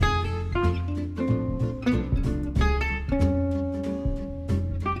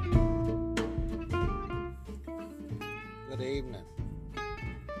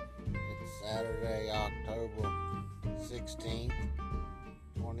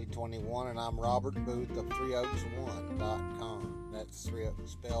2021, and I'm Robert Booth of 3oaks1.com. That's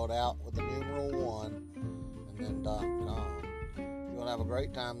spelled out with the numeral 1 and then .com. You'll have a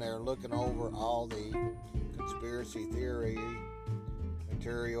great time there looking over all the conspiracy theory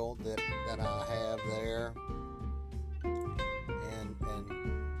material that I have there, and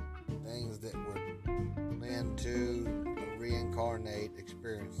things that would lend to a reincarnate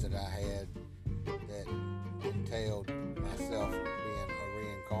experience that I had that entailed myself being a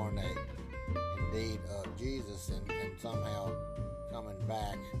reincarnate indeed of Jesus, and somehow coming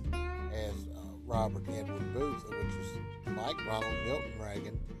back as Robert Edward Booth, which was like Ronald Milton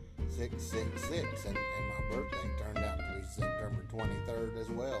Reagan, 666, and my birthday turned out to be September 23rd as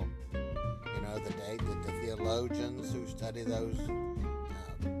well. You know, the date that the theologians who study those,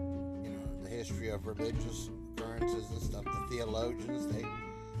 the history of religious occurrences and stuff, the theologians, they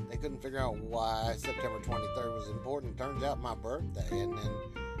couldn't figure out why September 23rd was important. Turns out my birthday, and then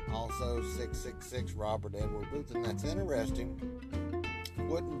also 666, Robert Edward Booth, and that's interesting.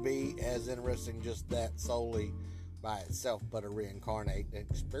 Wouldn't be as interesting just that solely by itself, but a reincarnate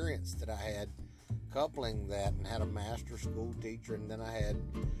experience that I had, coupling that, and had a master school teacher, and then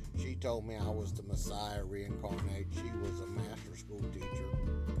she told me I was the Messiah reincarnate. She was a master school teacher,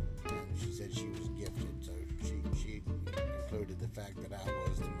 and she said she was gifted, so she included the fact that I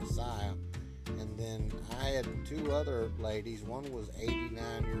was the Messiah. And then I had two other ladies. One was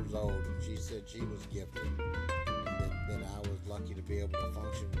 89 years old, and she said she was gifted, and that I was lucky to be able to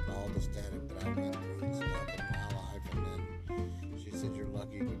function with all the static that I went through and stuff in my life. And then she said, you're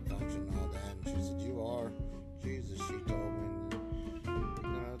lucky you can function and all that. And she said, you are Jesus, she told me.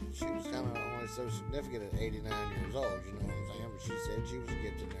 And, she was kind of only so significant at 89 years old, you know what I'm saying? But she said she was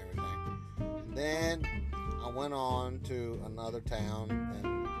gifted and everything. And then I went on to another town,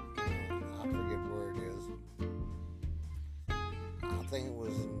 and I forget where it is. I think it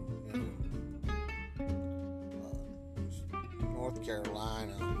was in North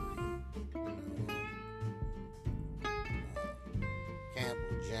Carolina, Camp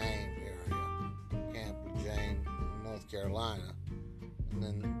Jane area, Camp Jane, North Carolina. And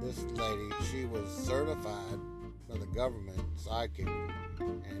then this lady, she was certified by the government psychic,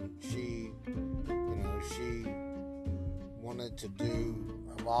 and she wanted to do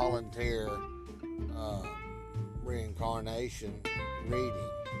a volunteer reincarnation reading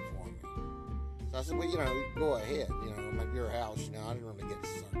for me. So I said, well, go ahead. I'm at your house. I didn't really get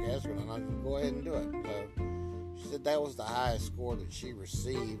sarcastic, and I said, go ahead and do it. So she said that was the highest score that she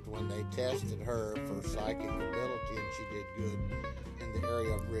received when they tested her for psychic ability, and she did good in the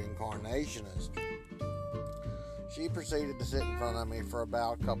area of reincarnationist. She proceeded to sit in front of me for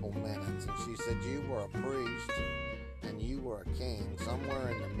about a couple minutes, and she said, you were a priest and you were a king somewhere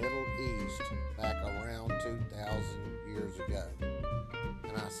in the Middle East back around 2,000 years ago.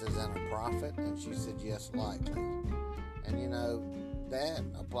 And I said, and a prophet? And she said, yes, likely. And that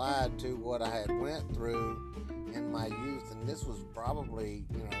applied to what I had went through in my youth, and this was probably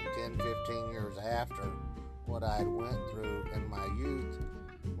 10, 15 years after what I had went through in my youth.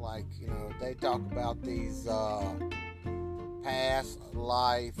 Like, they talk about these past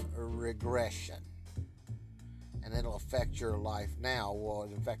life regression, and it'll affect your life now. Well,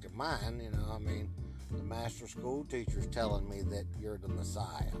 it affected mine. The master school teacher's telling me that you're the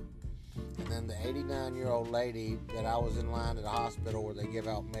Messiah. And then the 89-year-old lady that I was in line at a hospital where they give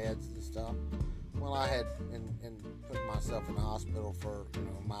out meds and stuff. Well, I had put myself in the hospital for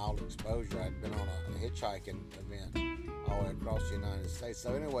mild exposure. I'd been on a hitchhiking event all the way across the United States.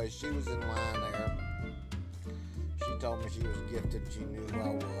 So anyway, she was in line there. She told me she was gifted. She knew who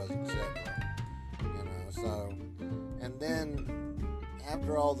I was, etc. So, and then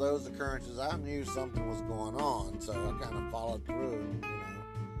after all those occurrences, I knew something was going on. So I kind of followed through. I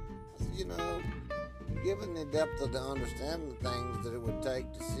said, given the depth of the understanding of things that it would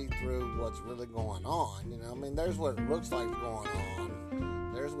take to see through what's really going on, there's what it looks like is going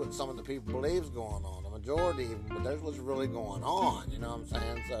on. There's what some of the people believe is going on, the majority even, but there's what's really going on, you know what I'm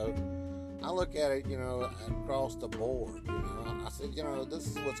saying? So I look at it, across the board, I said, this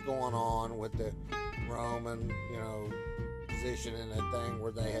is what's going on with the Roman, position in that thing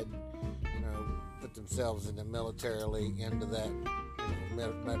where they had, put themselves in the militarily into that,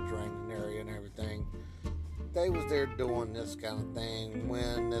 Mediterranean area and everything. They was there doing this kind of thing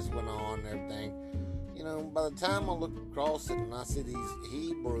when this went on and everything. By the time I look across it and I see these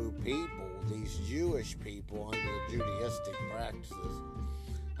Hebrew people, these Jewish people under the Judaistic practices,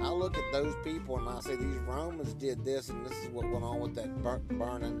 I look at those people and I say these Romans did this, and this is what went on with that book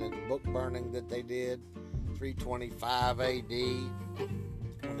burning that they did, 325 AD,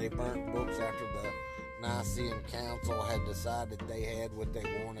 when they burnt books after the Nicene Council had decided they had what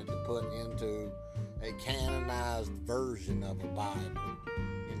they wanted to put into a canonized version of a Bible,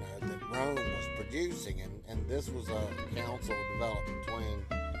 that Rome was producing. And this was a council developed between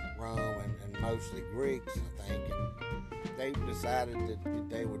Rome and mostly Greeks, I think. And they decided that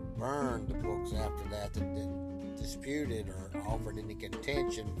they would burn the books after that disputed or offered any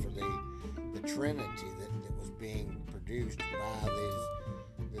contention for the Trinity that was being produced by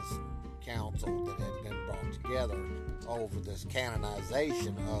this council that had been brought together over this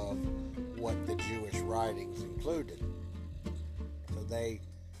canonization of what the Jewish writings included. So they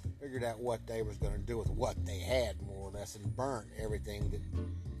figured out what they was going to do with what they had, more or less, and burnt everything that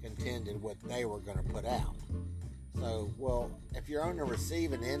contended what they were going to put out. So, well, if you're on the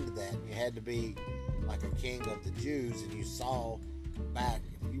receiving end of that, you had to be like a king of the Jews, and you saw back,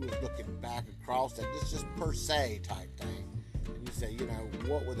 if you was looking back across that, this just per se type thing, and you say,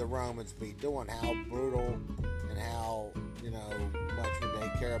 what would the Romans be doing? How brutal and how, much would they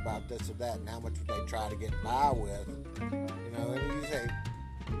care about this or that, and how much would they try to get by with, and you say,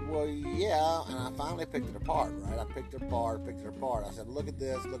 well, yeah, and I finally picked it apart, right? I picked it apart. I said, look at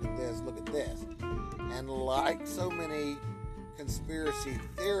this, look at this, look at this. And like so many conspiracy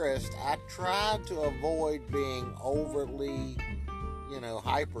theorists, I tried to avoid being overtly,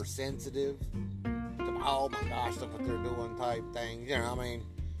 hypersensitive to, oh my gosh, look what they're doing type thing.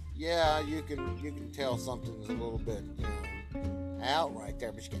 Yeah, you can tell something's a little bit, out right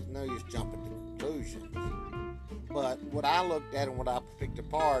there, but you got no use jumping to conclusions. But what I looked at and what I picked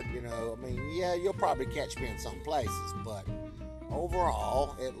apart, yeah, you'll probably catch me in some places, but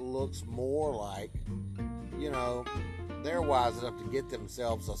overall, it looks more like, they're wise enough to get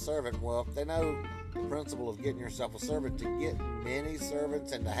themselves a servant. Well, if they know the principle of getting yourself a servant, to get many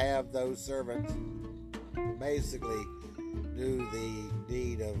servants and to have those servants basically do the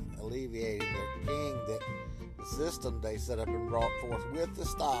deed of alleviating their king, that the system they set up and brought forth with the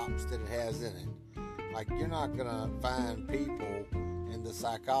stops that it has in it. Like, you're not going to find people in the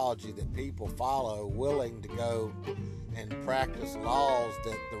psychology that people follow willing to go and practice laws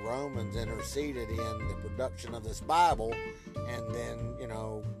that the Romans interceded in the production of this Bible, and then,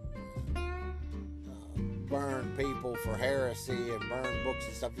 burn people for heresy and burn books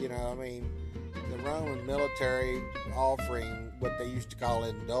and stuff. The Roman military offering what they used to call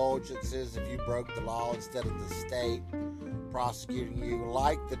indulgences if you broke the law, instead of the state prosecuting you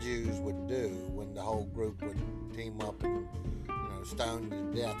like the Jews would do when the whole group would team up and stone you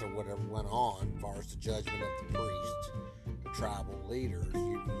to death or whatever went on, as far as the judgment of the priests, the tribal leaders.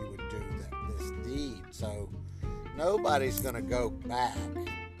 You would do this deed. So nobody's going to go back,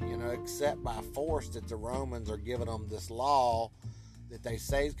 except by force, that the Romans are giving them this law that they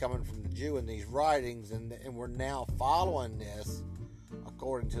say is coming from the Jew in these writings, and we're now following this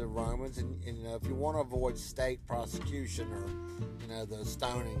according to the Romans. And if you want to avoid state prosecution or the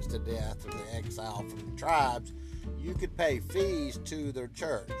stonings to death or the exile from the tribes, you could pay fees to their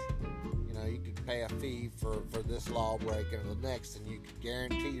church. You could pay a fee for this law breaking or the next, and you could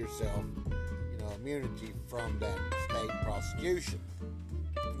guarantee yourself immunity from that state prosecution.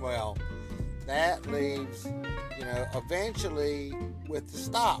 Well, that leaves eventually with the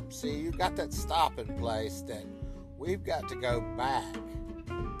stop. See, you've got that stop in place, that we've got to go back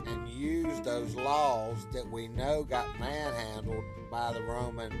and use those laws that we know got manhandled by the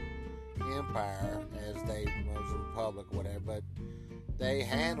Roman Empire as they was a republic or whatever, but they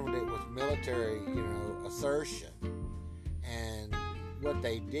handled it with military, assertion. And what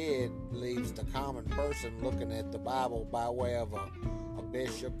they did leaves the common person looking at the Bible by way of a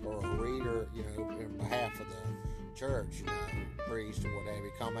bishop or a reader, in behalf of the church, priest or whatever,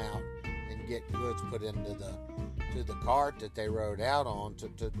 come out and get goods put into the cart that they rode out on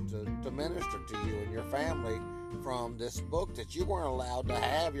to minister to you and your family from this book that you weren't allowed to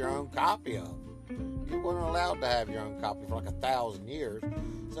have your own copy of. You weren't allowed to have your own copy for like 1,000 years.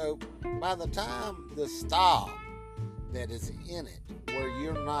 So by the time the stop that is in it, where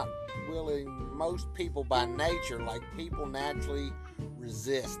you're not willing, most people by nature, like people naturally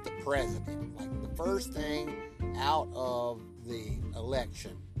resist the president. Like the first thing out of the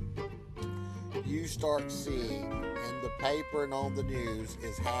election, you start seeing in the paper and on the news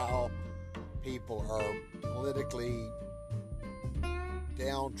is how people are politically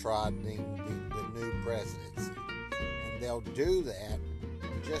downtroddening the new presidency. And they'll do that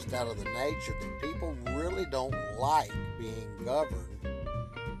just out of the nature that people really don't like being governed,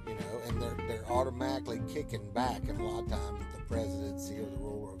 and they're automatically kicking back. And a lot of times the presidency or the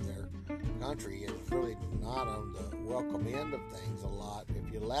ruler of their country is really not on the welcome end of things a lot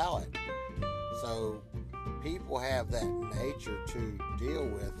if you allow it. So people have that nature to deal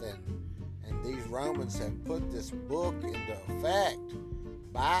with, and these Romans have put this book into effect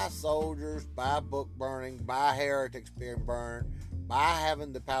by soldiers, by book burning, by heretics being burned, by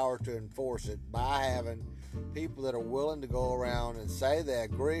having the power to enforce it, by having people that are willing to go around and say they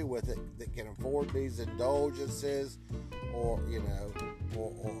agree with it, that can afford these indulgences, or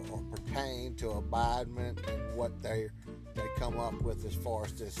or pertain to abidement and what they come up with as far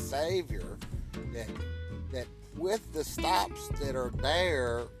as this Savior. That with the stops that are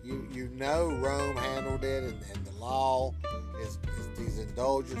there, you know Rome handled it, and the law is these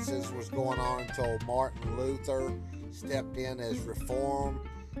indulgences was going on until Martin Luther stepped in as reformed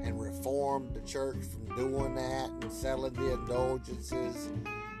the church from doing that and selling the indulgences.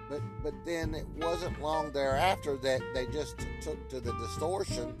 But then it wasn't long thereafter that they just took to the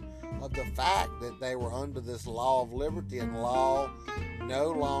distortion of the fact that they were under this law of liberty, and law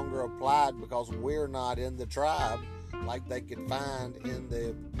no longer applied because we're not in the tribe like they could find in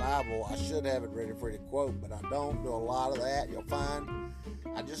the Bible. I should have it ready for you to quote, but I don't do a lot of that. You'll find,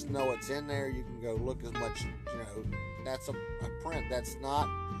 I just know it's in there. You can go look as much, that's a print. That's not,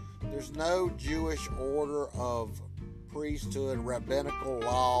 there's no Jewish order of priesthood, rabbinical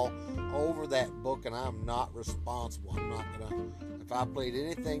law over that book, and I'm not responsible. I'm not going to, if I plead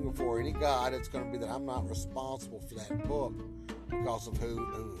anything before any God, it's going to be that I'm not responsible for that book because of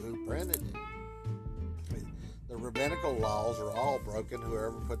who printed it. The rabbinical laws are all broken.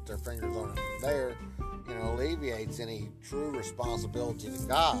 Whoever put their fingers on it from there, alleviates any true responsibility to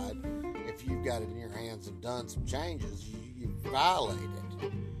God. If you've got it in your hands and done some changes, you violate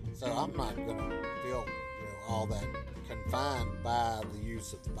it. So I'm not going to feel all that confined by the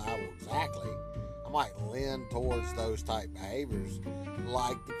use of the Bible exactly. I might lean towards those type behaviors,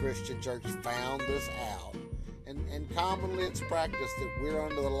 like the Christian church found this out. And commonly it's practiced that we're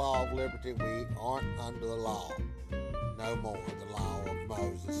under the law of liberty. We aren't under the law no more, the law of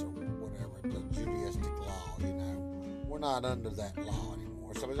Moses or whatever, the Judaistic law, We're not under that law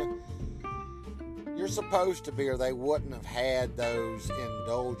anymore. So you're supposed to be, or they wouldn't have had those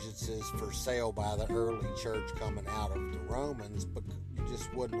indulgences for sale by the early church coming out of the Romans, but you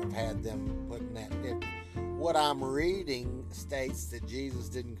just wouldn't have had them putting that in. What I'm reading states that Jesus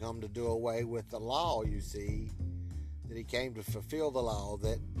didn't come to do away with the law, you see, that he came to fulfill the law,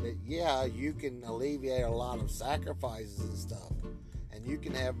 that yeah, you can alleviate a lot of sacrifices and stuff, and you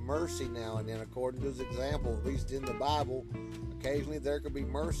can have mercy now and then according to his example, at least in the Bible. Occasionally there could be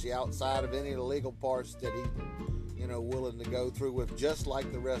mercy outside of any of the legal parts that he, willing to go through with, just like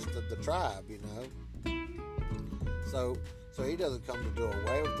the rest of the tribe, So he doesn't come to do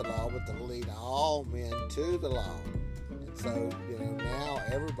away with the law, but to lead all men to the law. And so, now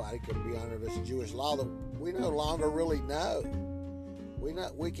everybody can be under this Jewish law that we no longer really know.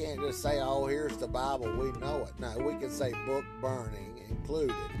 We can't just say, oh, here's the Bible, we know it. No, we can say book burning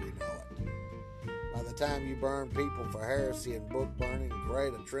included, we know it. By the time you burn people for heresy and book burning and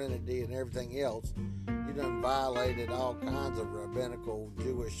create a trinity and everything else, you done violated all kinds of rabbinical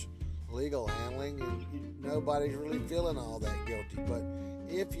Jewish legal handling, and nobody's really feeling all that guilty. But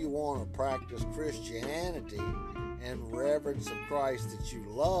if you want to practice Christianity and reverence of Christ that you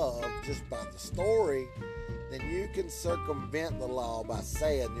love just by the story, then you can circumvent the law by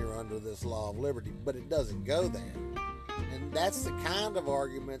saying you're under this law of liberty, but it doesn't go there. And that's the kind of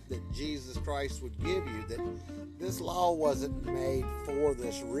argument that Jesus Christ would give you, that this law wasn't made for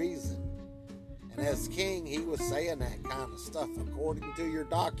this reason. And as king, he was saying that kind of stuff according to your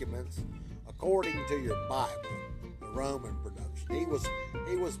documents, according to your Bible, the Roman production. He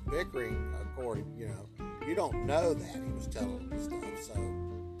was bickering according, you don't know that he was telling them stuff. So,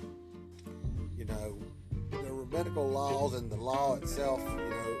 the rabbinical laws and the law itself,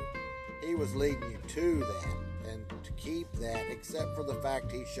 he was leading you to that and to keep that, except for the fact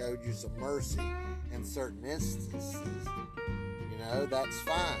he showed you some mercy in certain instances. That's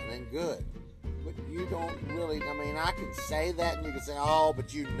fine and good. But you don't really, I can say that and you can say, oh, but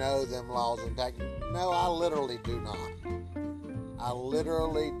them laws and tactics. No, I literally do not. I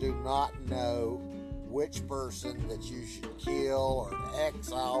literally do not know which person that you should kill or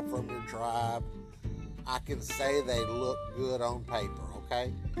exile from your tribe. I can say they look good on paper,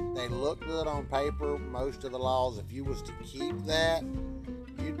 okay? They look good on paper, most of the laws. If you was to keep that,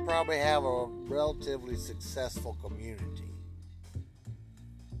 you'd probably have a relatively successful community.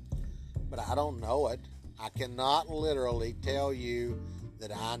 But I don't know it. I cannot literally tell you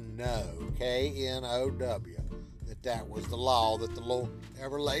that I know, K-N-O-W, that was the law that the Lord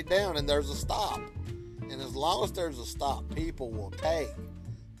ever laid down, and there's a stop. And as long as there's a stop, people will take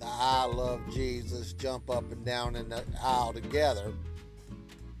the I love Jesus, jump up and down in the aisle together.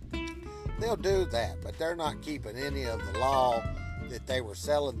 They'll do that, but they're not keeping any of the law that they were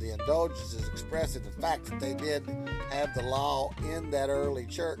selling the indulgences, expressing the fact that they did have the law in that early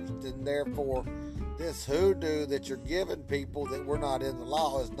church, then therefore this hoodoo that you're giving people that we're not in the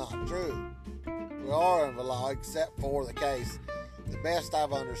law is not true. We are in the law, except for the case, the best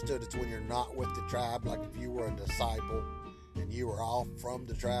I've understood is when you're not with the tribe, like if you were a disciple and you were off from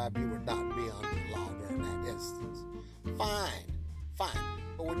the tribe, you would not be under the law during that instance. Fine.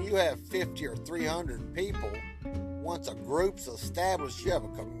 But when you have 50 or 300 people, once a group's established, you have a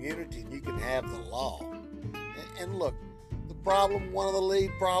community and you can have the law. And look, one of the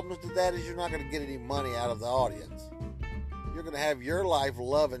lead problems to that is you're not going to get any money out of the audience. You're going to have your life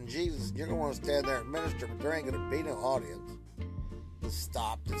loving Jesus, and you're going to want to stand there and minister, but there ain't going to be no audience to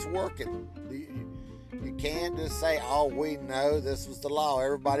stop that's working. You can't just say, oh, we know this was the law.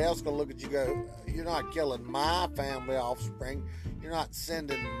 Everybody else going to look at you and go, you're not killing my family offspring. You're not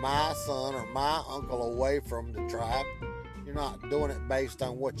sending my son or my uncle away from the tribe. You're not doing it based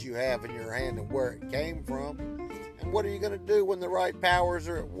on what you have in your hand and where it came from. And what are you going to do when the right powers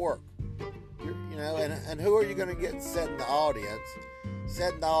are at work? And who are you going to get set in the audience?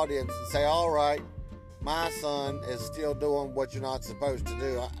 Set in the audience and say, all right, my son is still doing what you're not supposed to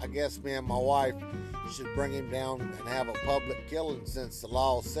do. I guess me and my wife should bring him down and have a public killing since the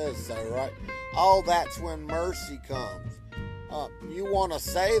law says so, right? Oh, that's when mercy comes. You want to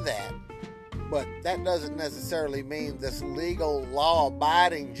say that, but that doesn't necessarily mean this legal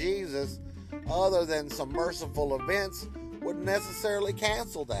law-abiding Jesus, other than some merciful events, would necessarily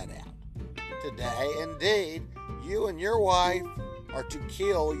cancel that out. Today, indeed, you and your wife are to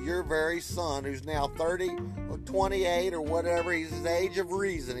kill your very son, who's now 30 or 28 or whatever. He's his age of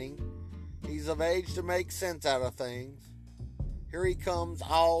reasoning. He's of age to make sense out of things. Here he comes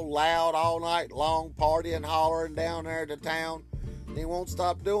all loud all night long, partying, hollering down there to town. He won't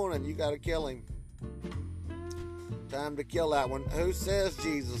stop doing it. You got to kill him. Time to kill that one. Who says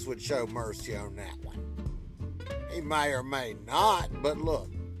Jesus would show mercy on that one? He may or may not, but look,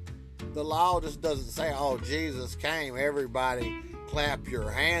 the law just doesn't say, oh, Jesus came, everybody clap your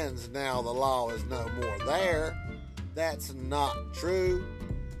hands, now the law is no more there. That's not true.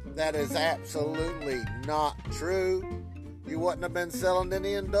 That is absolutely not true. You wouldn't have been selling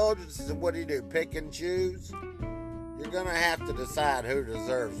any indulgences, and what do? Pick and choose? You're going to have to decide who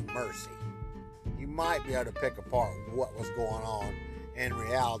deserves mercy. You might be able to pick apart what was going on in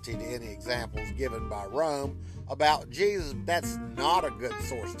reality to any examples given by Rome about Jesus. That's not a good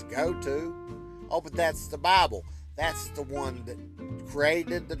source to go to. Oh, but that's the Bible. That's the one that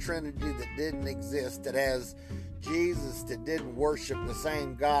created the Trinity that didn't exist, that has Jesus that didn't worship the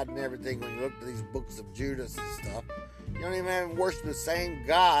same God and everything. When you look at these books of Judas and stuff, you don't even have to worship the same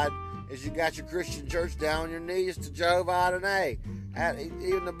God as you got your Christian church down on your knees to Jehovah Adonai.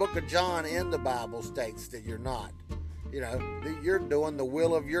 Even the book of John in the Bible states that you're not. That you're doing the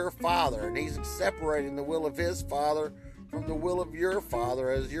will of your Father, and he's separating the will of his Father from the will of your Father,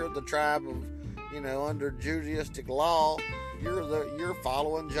 as you're the tribe of, under Judaistic law. You're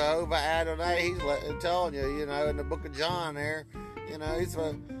following Jehovah Adonai. He's telling you, in the book of John there, you're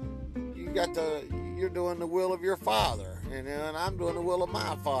doing the will of your Father, and I'm doing the will of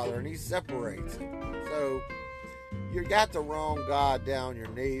my Father, and he separates it. So you got the wrong God down your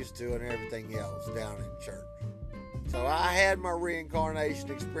knees to, and everything else down in church. So I had my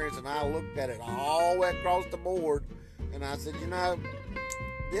reincarnation experience, and I looked at it all the way across the board, and I said,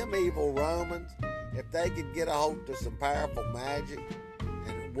 them evil Romans, if they could get a hold of some powerful magic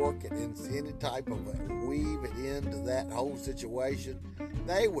and work it in any type of weave it into that whole situation,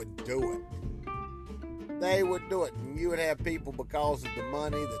 they would do it. They would do it. And you would have people, because of the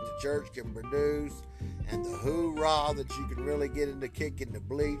money that the church can produce and the hoorah that you can really get into kicking the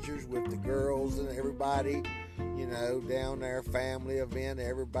bleachers with the girls and everybody, down there, family event,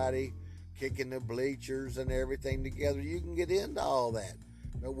 everybody kicking the bleachers and everything together. You can get into all that.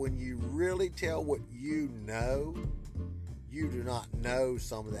 But when you really tell what you do not know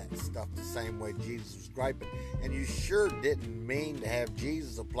some of that stuff the same way Jesus was griping. And you sure didn't mean to have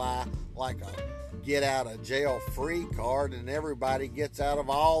Jesus apply like a get out of jail free card and everybody gets out of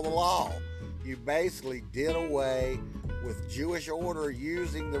all the law. You basically did away with Jewish order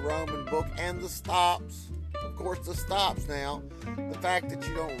using the Roman book and the stops. Of course, the stops now. The fact that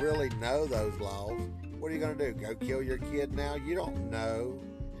you don't really know those laws. What are you going to do? Go kill your kid now? You don't know.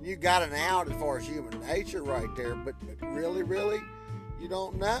 And you got an out as far as human nature right there. But really, you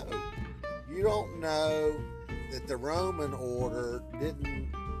don't know. You don't know that the Roman order didn't,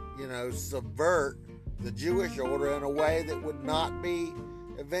 subvert the Jewish order in a way that would not be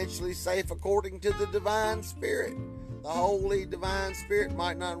eventually safe according to the divine spirit. The holy divine spirit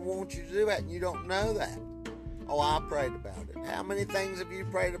might not want you to do that, and you don't know that. Oh, I prayed about it. How many things have you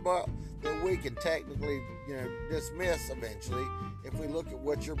prayed about that we can technically, dismiss eventually if we look at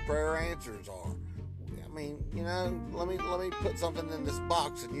what your prayer answers are? I mean, let me put something in this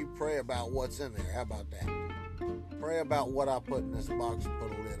box and you pray about what's in there. How about that? Pray about what I put in this box and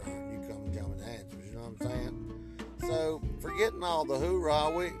put a lid on it, and you come and tell me the answers. You know what I'm saying? So, forgetting all the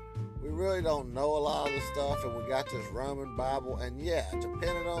hoorah, we really don't know a lot of the stuff, and we got this Roman Bible, and to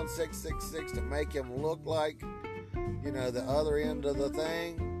pin it on 666 to make him look like, the other end of the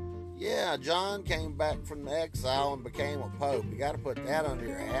thing. Yeah, John came back from the exile and became a pope. You got to put that under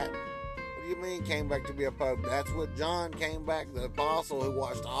your hat. What do you mean came back to be a pope? That's what John came back, the apostle who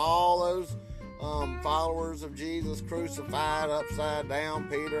watched all those followers of Jesus crucified upside down,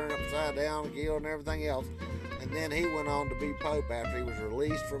 Peter and upside down, killed and everything else. And then he went on to be pope after he was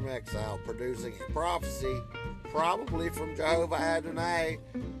released from exile, producing a prophecy, probably from Jehovah Adonai,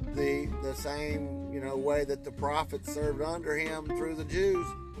 the same way that the prophets served under him through the Jews,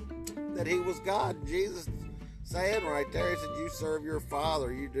 that he was God. And Jesus saying right there, he said, you serve your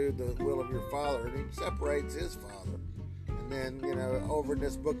father, you do the will of your father, and he separates his father. And then, over in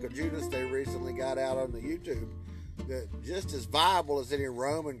this book of Judas, they recently got out on the YouTube, that just as viable as any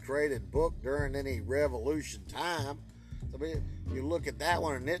Roman created book during any revolution time. So you look at that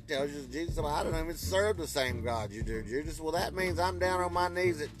one and it tells you Jesus said, I don't even serve the same God you do, Judas. Well, that means I'm down on my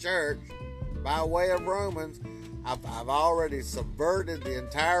knees at church by way of Romans. I've already subverted the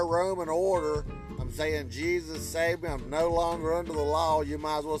entire Roman order. I'm saying Jesus saved me. I'm no longer under the law. You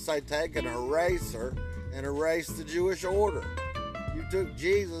might as well say take an eraser and erase the Jewish order. You took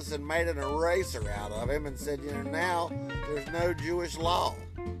Jesus and made an eraser out of him and said, now there's no Jewish law.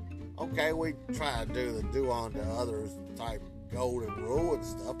 Okay, we try to do the do unto others type golden rule and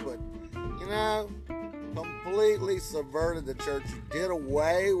stuff, but, completely subverted the church. You did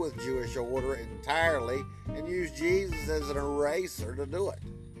away with Jewish order entirely and used Jesus as an eraser to do it.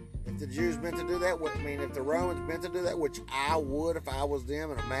 If the Jews meant to do that, if the Romans meant to do that, which I would if I was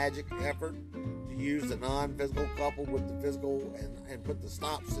them in a magic effort, to use the non-physical coupled with the physical and put the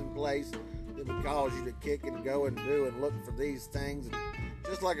stops in place that would cause you to kick and go and do and look for these things. And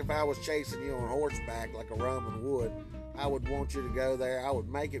just like if I was chasing you on horseback like a Roman would, I would want you to go there. I would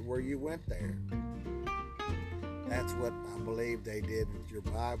make it where you went there. That's what I believe they did with your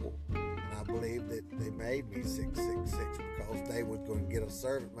Bible. And I believe that they made me 666 because they was going to get a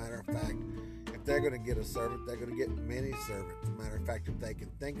servant. Matter of fact, if they're going to get a servant, they're going to get many servants. Matter of fact, if they can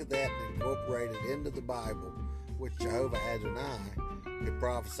think of that and incorporate it into the Bible, which Jehovah Adonai could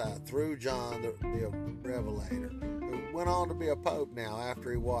prophesy through John the Revelator, who went on to be a pope now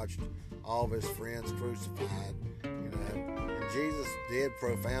after he watched all of his friends crucified, and Jesus did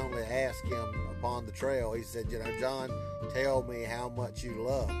profoundly ask him upon the trail. He said, John, tell me how much you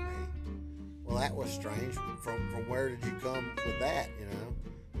love me. Well, that was strange. From where did you come with that,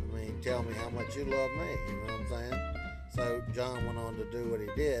 tell me how much you love me, you know what I'm saying? So John went on to do what he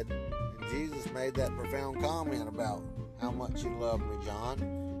did, and Jesus made that profound comment about how much you love me, John.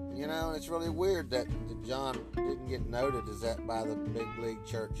 And it's really weird that John didn't get noted as that by the big league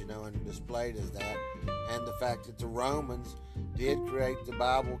church, and displayed as that. And the fact that the Romans did create the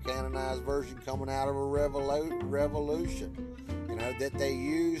Bible canonized version coming out of a revolution. That they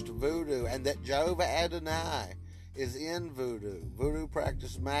used voodoo, and that Jehovah Adonai is in voodoo. Voodoo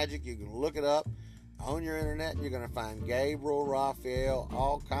practice magic. You can look it up on your internet. You're going to find Gabriel, Raphael,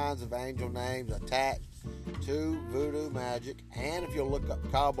 all kinds of angel names attached to voodoo magic. And if you'll look up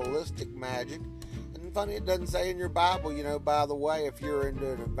Kabbalistic magic, and funny, it doesn't say in your Bible, by the way, if you're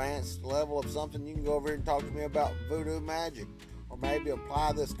into an advanced level of something, you can go over here and talk to me about voodoo magic. Or maybe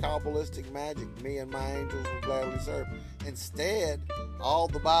apply this Kabbalistic magic. Me and my angels will gladly serve. Instead, all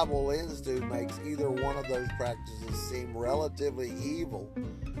the Bible lends to makes either one of those practices seem relatively evil.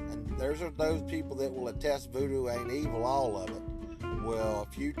 And there's those people that will attest voodoo ain't evil, all of it. Well,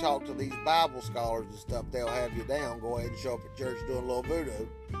 if you talk to these Bible scholars and stuff, they'll have you down. Go ahead and show up at church doing a little voodoo.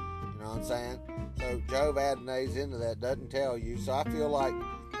 You know what I'm saying? So Jehovah Adonai's into that, doesn't tell you. So I feel like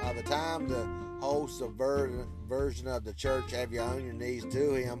by the time the whole subverted version of the church have you on your knees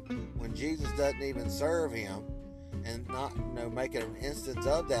to him, when Jesus doesn't even serve him, and not making an instance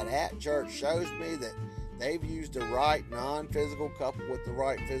of that at church, shows me that they've used the right non-physical coupled with the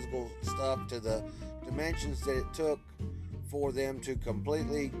right physical stuff to the dimensions that it took for them to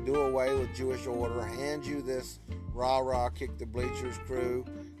completely do away with Jewish order, hand you this rah-rah kick the bleachers crew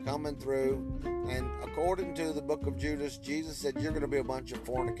coming through. And according to the book of Judas, Jesus said, you're going to be a bunch of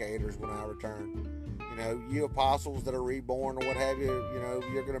fornicators when I return. you apostles that are reborn or what have you,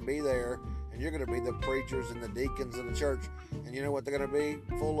 you're going to be there, and you're going to be the preachers and the deacons of the church. And you know what they're going to be?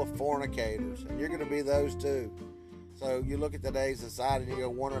 Full of fornicators. And you're going to be those too. So you look at today's society and you go,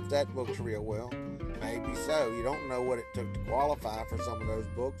 wonder if that book's real. Well, maybe so. You don't know what it took to qualify for some of those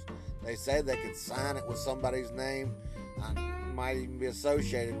books. They say they could sign it with somebody's name. Might even be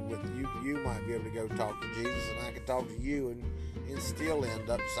associated with you. You might be able to go talk to Jesus, and I could talk to you and still end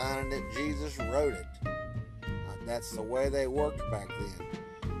up signing it. Jesus wrote it. That's the way they worked back then.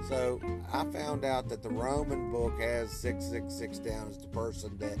 So I found out that the Roman book has 666 down as the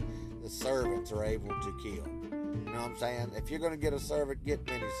person that the servants are able to kill. You know what I'm saying? If you're going to get a servant, get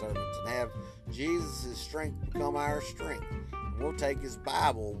many servants, and have Jesus' strength become our strength. And we'll take his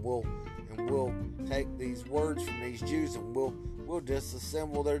Bible, and we'll take these words from these Jews, and we'll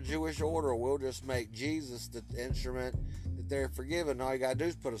disassemble their Jewish order. We'll just make Jesus the instrument that they're forgiven. All you got to do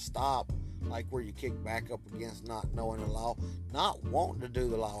is put a stop, like where you kick back up against not knowing the law, not wanting to do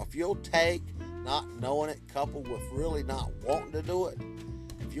the law. If you'll take not knowing it coupled with really not wanting to do it,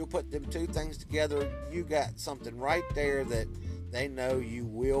 if you'll put them two things together, you got something right there that they know you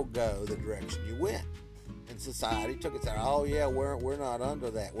will go the direction you went. And society took it, said, oh yeah, we're not under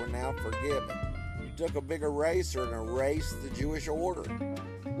that. We're now forgiven. You took a big eraser and erased the Jewish order,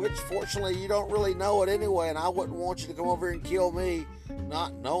 which fortunately you don't really know it anyway, and I wouldn't want you to come over here and kill me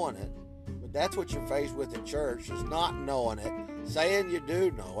not knowing it. But that's what you're faced with at church, is not knowing it, saying you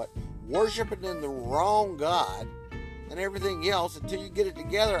do know it, worshiping in the wrong God, and everything else until you get it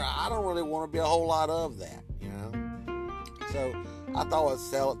together. I don't really want to be a whole lot of that, So I thought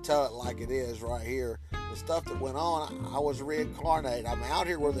I'd tell it like it is right here. The stuff that went on, I was reincarnated. I'm out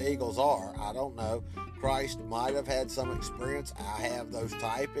here where the eagles are. I don't know. Christ might have had some experience. I have those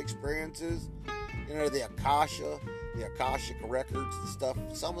type experiences. The Akashic records and stuff.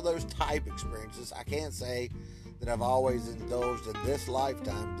 Some of those type experiences. I can't say that I've always indulged in this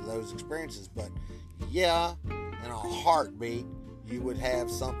lifetime to those experiences, but yeah, in a heartbeat, you would have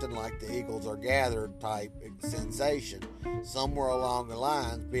something like the eagles are gathered type sensation somewhere along the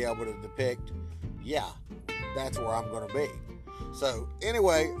lines, be able to depict, yeah, that's where I'm going to be. So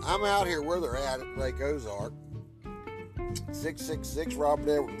anyway, I'm out here where they're at Lake Ozark. 666 Robert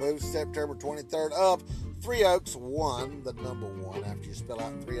Edward Booth, September 23rd of 3 Oaks 1, the number 1, after you spell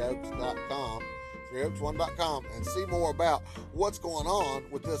out 3oaks.com, 3oaks1.com, and see more about what's going on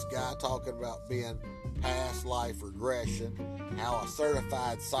with this guy talking about being past life regression, how a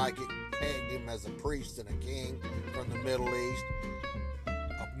certified psychic pegged him as a priest and a king from the Middle East.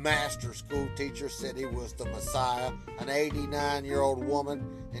 A master school teacher said he was the Messiah. An 89-year-old woman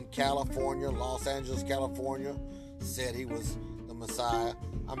in California, Los Angeles, California, said he was the Messiah.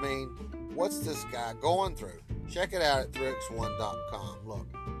 I mean, what's this guy going through? Check it out at 3x1.com. Look,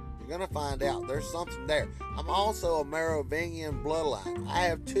 you're going to find out there's something there. I'm also a Merovingian bloodline. I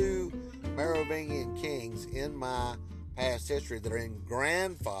have 2 Merovingian kings in my past history that are in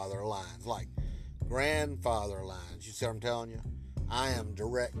grandfather lines, like grandfather lines. You see what I'm telling you? I am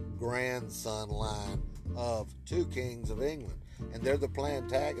direct grandson line of 2 kings of England, and they're the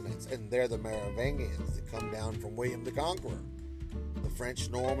Plantagenets, and they're the Merovingians that come down from William the Conqueror, the French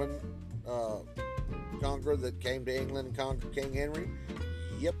Norman conqueror that came to England and conquered King Henry.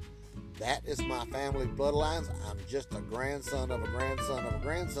 Yep, that is my family bloodlines. I'm just a grandson of a grandson of a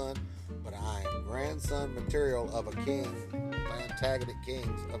grandson, but I am grandson material of a king, Plantagenet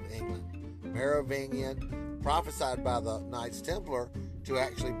kings of England. Merovingian, prophesied by the Knights Templar to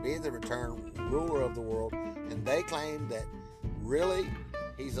actually be the return ruler of the world, and they claim that really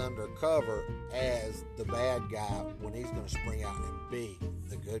he's undercover as the bad guy when he's going to spring out and be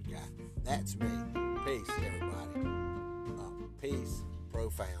the good guy. That's me. Peace, everybody. Peace,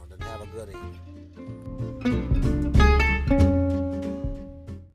 profound, and have a good evening.